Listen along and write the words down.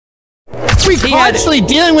be constantly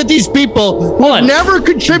dealing with these people who have never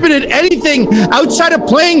contributed anything outside of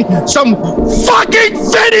playing some fucking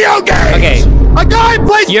video games. Okay. A guy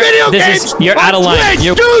plays video games. You're out of line.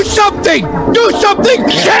 Do something. Do something,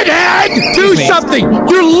 shithead. Do something.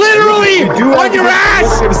 You're literally on your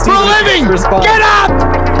ass for a living. Get up.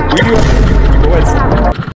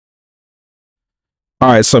 All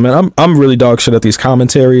right, so man, I'm really dog shit at these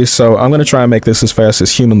commentaries, so I'm gonna try and make this as fast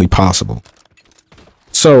as humanly possible.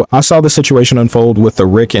 So I saw the situation unfold with the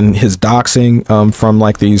Rick and his doxing from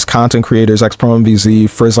like these content creators, XProMVZ,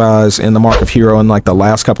 Frizzeyes, and the Mark of Hero in like the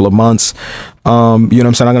last couple of months. You know what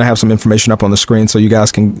I'm saying? I'm gonna have some information up on the screen so you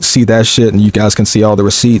guys can see that shit and you guys can see all the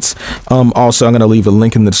receipts. Also, I'm gonna leave a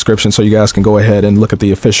link in the description so you guys can go ahead and look at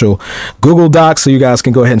the official Google Doc so you guys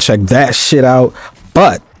can go ahead and check that shit out.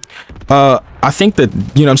 But I think that,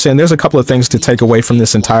 you know what I'm saying, there's a couple of things to take away from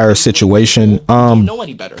this entire situation. I don't know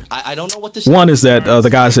any better. I don't know what this one is that the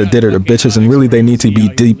guys that did it are bitches and really they need to be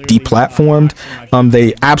deplatformed.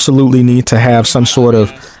 They absolutely need to have some sort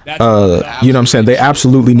of you know what I'm saying, they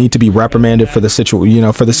absolutely need to be reprimanded for the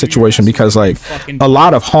situation because like a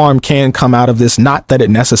lot of harm can come out of this, not that it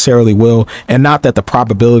necessarily will and not that the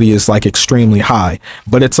probability is like extremely high,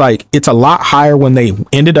 but it's like it's a lot higher when they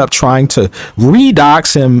ended up trying to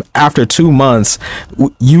redox him after 2 months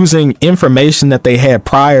using information that they had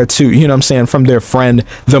prior to, you know what I'm saying, from their friend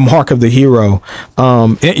the Mark of the Hero. You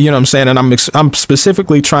know what I'm saying, and I'm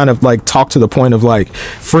specifically trying to like talk to the point of like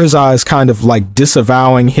Frizzeyes kind of like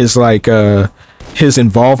disavowing his like his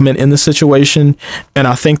involvement in the situation, and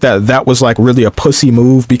I think that that was like really a pussy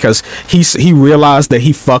move because he realized that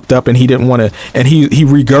he fucked up and he didn't want to, and he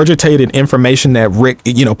regurgitated information that Rick,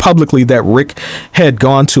 you know, publicly that Rick had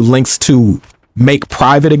gone to lengths to make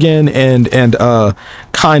private again and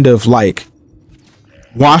kind of like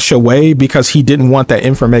wash away because he didn't want that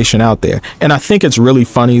information out there. And I think it's really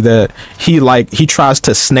funny that he tries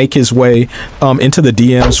to snake his way into the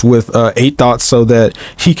DMs with 8 Thoughts so that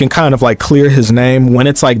he can kind of like clear his name when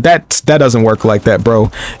it's like that doesn't work like that,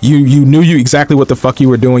 bro. You knew exactly what the fuck you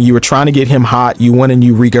were doing. You were trying to get him hot. You went and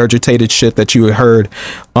you regurgitated shit that you had heard.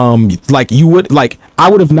 Like you would, like I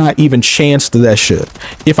would have not even chanced that shit.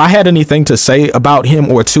 If I had anything to say about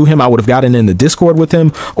him or to him, I would have gotten in the Discord with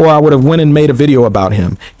him, or I would have went and made a video about him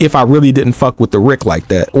if I really didn't fuck with the Rick like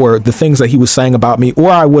that, or the things that he was saying about me, or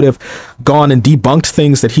I would have gone and debunked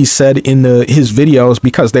things that he said in his videos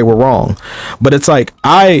because they were wrong. But it's like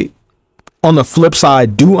I, on the flip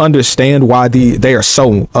side, do understand why they are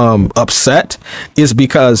so upset, is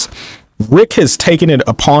because Rick has taken it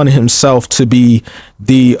upon himself to be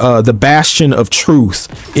the bastion of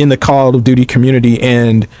truth in the Call of Duty community,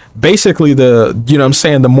 and basically the, you know what I'm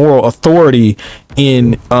saying, the moral authority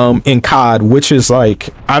in COD, which is like,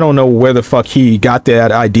 I don't know where the fuck he got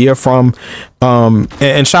that idea from.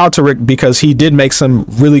 And shout out to Rick because he did make some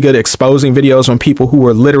really good exposing videos on people who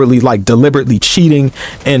were literally like deliberately cheating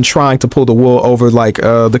and trying to pull the wool over like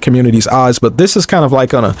the community's eyes. But this is kind of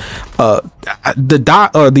like on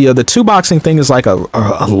the two boxing thing is like a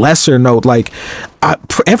lesser note. Like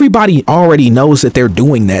everybody already knows that they're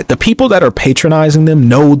doing that. The people that are patronizing them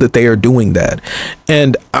know that they are doing that.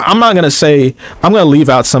 And I'm not going to say, I'm going to leave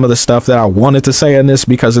out some of the stuff that I wanted to say in this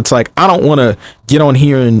because it's like, I don't want to get on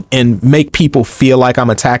here and make people feel like I'm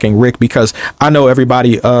attacking Rick, because I know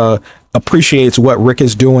everybody appreciates what Rick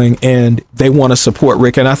is doing and they want to support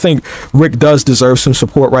Rick. And I think Rick does deserve some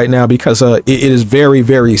support right now because it is very,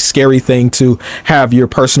 very scary thing to have your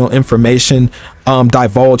personal information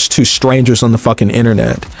divulged to strangers on the fucking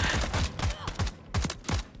internet.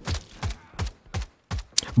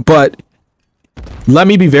 But let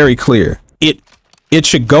me be very clear. It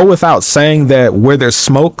should go without saying that where there's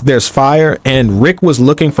smoke, there's fire, and Rick was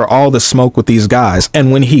looking for all the smoke with these guys.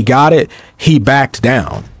 And when he got it, he backed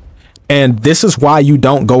down. And this is why you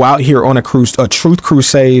don't go out here on a truth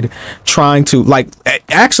crusade trying to, like,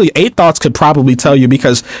 actually 8 Thoughts could probably tell you,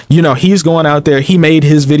 because, you know, he's going out there, he made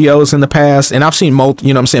his videos in the past, and I've seen you know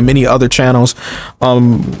what I'm saying, many other channels.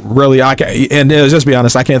 Really, and just be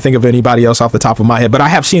honest, I can't think of anybody else off the top of my head, but I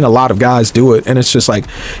have seen a lot of guys do it, and it's just like,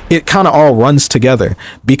 it kind of all runs together,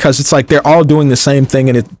 because it's like they're all doing the same thing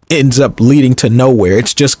and it ends up leading to nowhere.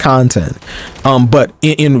 It's just content. But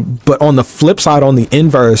on the flip side, on the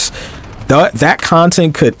inverse, that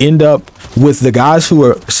content could end up with the guys who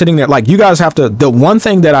are sitting there. Like, you guys have to, the one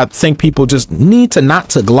thing that I think people just need to not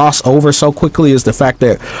to gloss over so quickly is the fact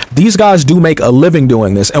that these guys do make a living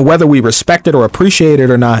doing this, and whether we respect it or appreciate it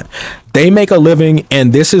or not, they make a living,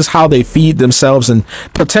 and this is how they feed themselves, and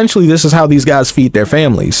potentially this is how these guys feed their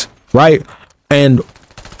families, right? And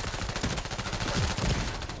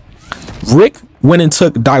Rick went and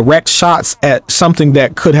took direct shots at something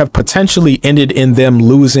that could have potentially ended in them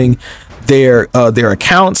losing their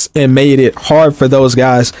accounts and made it hard for those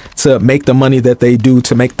guys to make the money that they do,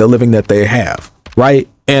 to make the living that they have, right?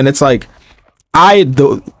 And it's like, I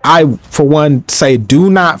for one say, do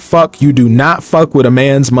not fuck with a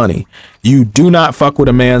man's money. You do not fuck with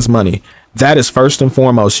a man's money. That is first and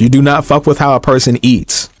foremost. You do not fuck with how a person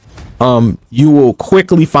eats. You will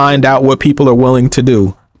quickly find out what people are willing to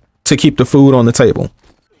do to keep the food on the table.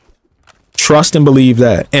 Trust and believe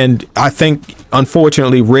that. And I think,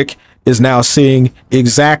 unfortunately, Rick is now seeing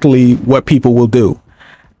exactly what people will do.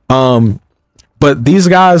 But these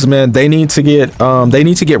guys, man, they need to get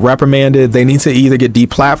reprimanded. They need to either get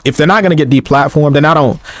deplatformed. If they're not going to get deplatformed, then I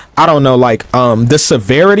don't know, like, the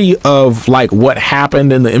severity of like what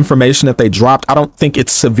happened and the information that they dropped, I don't think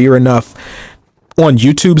it's severe enough on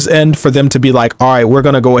YouTube's end for them to be like, all right, we're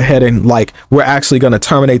going to go ahead and like, we're actually going to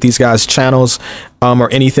terminate these guys' channels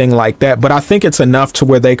or anything like that. But I think it's enough to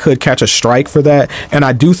where they could catch a strike for that. And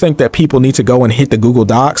I do think that people need to go and hit the Google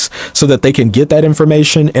Docs so that they can get that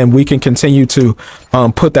information, and we can continue to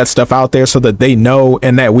put that stuff out there so that they know,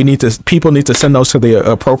 and that people need to send those to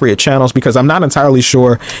the appropriate channels, because I'm not entirely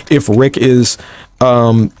sure if Rick is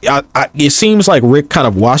it seems like Rick kind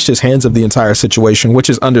of washed his hands of the entire situation,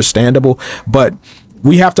 which is understandable, but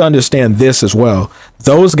we have to understand this as well.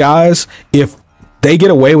 Those guys, if they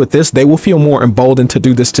get away with this, they will feel more emboldened to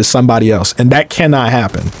do this to somebody else, and that cannot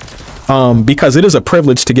happen, because it is a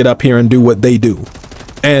privilege to get up here and do what they do.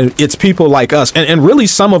 And it's people like us, and really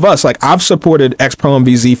some of us, like I've supported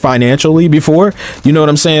XProMVZ financially before, you know what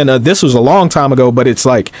I'm saying? This was a long time ago, but it's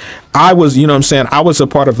like I was, you know what I'm saying? I was a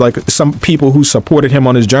part of like some people who supported him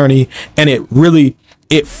on his journey, and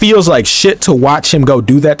it feels like shit to watch him go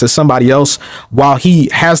do that to somebody else while he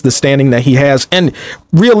has the standing that he has. And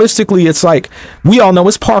realistically, it's like, we all know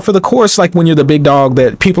it's par for the course. Like when you're the big dog,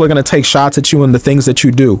 that people are going to take shots at you and the things that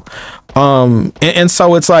you do. And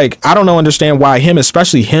so it's like, I don't understand why him,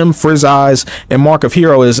 especially him, Frizz Eyes, and Mark of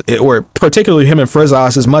Hero or particularly him and Frizz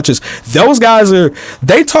Eyes, as much as those guys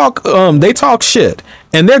they talk shit.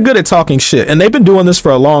 And they're good at talking shit, and they've been doing this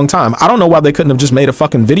for a long time. I don't know why they couldn't have just made a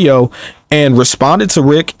fucking video and responded to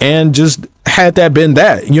Rick and just had that been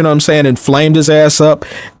that, you know what I'm saying, and flamed his ass up,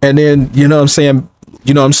 and then, you know what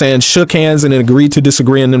I'm saying, shook hands and then agreed to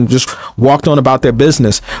disagree, and then just walked on about their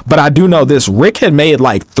business. But I do know this: Rick had made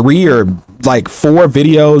like 3 or like 4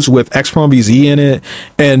 videos with XProMVZ in it,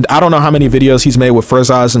 and I don't know how many videos he's made with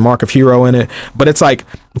Frizz Eyes and Mark of Hero in it. But it's like,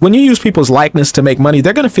 when you use people's likeness to make money,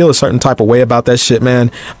 they're gonna feel a certain type of way about that shit, man.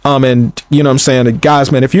 And you know what I'm saying,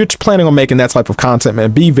 guys, man, if you're planning on making that type of content,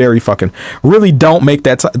 man, be very fucking, really don't make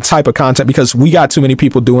that type of content, because we got too many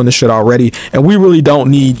people doing this shit already, and we really don't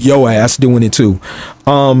need yo ass doing it too.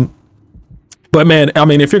 But man, I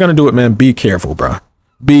mean, if you're gonna do it, man, be careful, bro.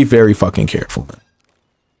 Be very fucking careful, man.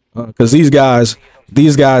 Because these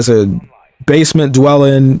guys are basement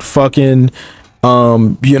dwelling fucking you know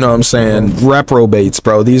what I'm saying, reprobates,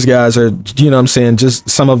 bro. These guys are, you know what I'm saying, just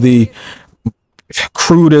some of the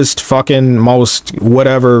crudest fucking most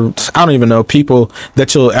whatever, I don't even know, people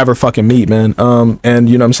that you'll ever fucking meet, man. And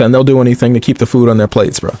you know what I'm saying, they'll do anything to keep the food on their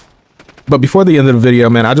plates, bro. But before the end of the video,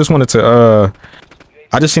 man, I just wanted to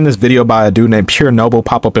I just seen this video by a dude named Pure Noble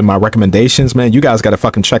pop up in my recommendations, man. You guys got to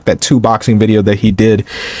fucking check that 2 boxing video that he did.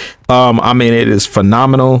 I mean, it is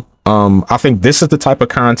phenomenal. I think this is the type of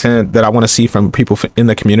content that I want to see from people in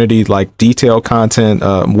the community, like detailed content,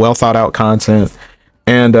 well thought out content.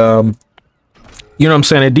 And, you know what I'm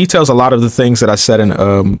saying, it details a lot of the things that I said in,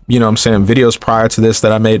 you know what I'm saying, videos prior to this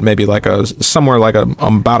that I made maybe like somewhere like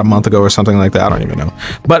about a month ago or something like that. I don't even know.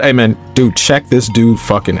 But hey, man, dude, check this dude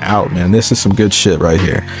fucking out, man. This is some good shit right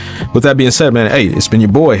here. With that being said, man, hey, it's been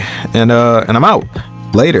your boy, and I'm out.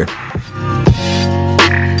 Later.